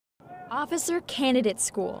Officer Candidate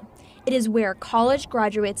School. It is where college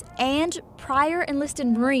graduates and prior enlisted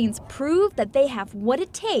Marines prove that they have what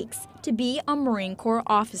it takes to be a Marine Corps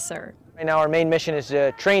officer. Right now our main mission is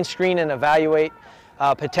to train, screen, and evaluate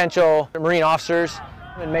potential Marine officers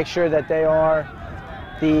and make sure that they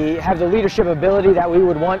have the leadership ability that we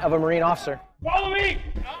would want of a Marine officer. Follow me!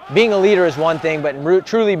 Being a leader is one thing, but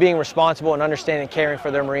truly being responsible and understanding and caring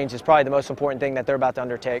for their Marines is probably the most important thing that they're about to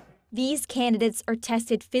undertake. These candidates are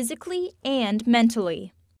tested physically and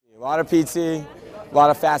mentally. A lot of PT, a lot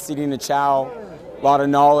of fast eating to chow, a lot of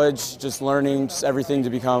knowledge, just learning just everything to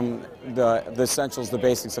become the essentials, the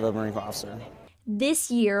basics of a Marine Corps officer. This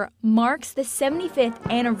year marks the 75th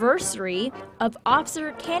anniversary of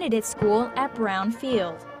Officer Candidate School at Brown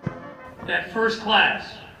Field. That first class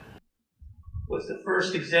was the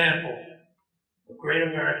first example of great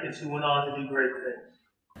Americans who went on to do great things.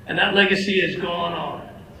 And that legacy has gone on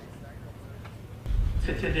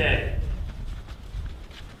to today.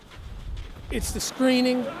 It's the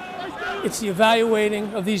screening, it's the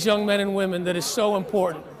evaluating of these young men and women that is so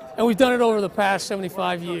important. And we've done it over the past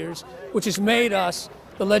 75 years, which has made us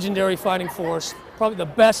the legendary fighting force, probably the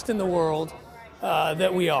best in the world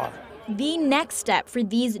that we are. The next step for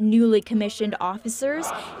these newly commissioned officers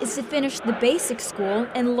is to finish the basic school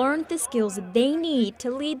and learn the skills they need to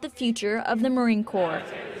lead the future of the Marine Corps.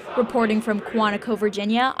 Reporting from Quantico,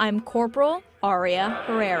 Virginia, I'm Corporal Aria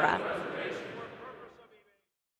Herrera.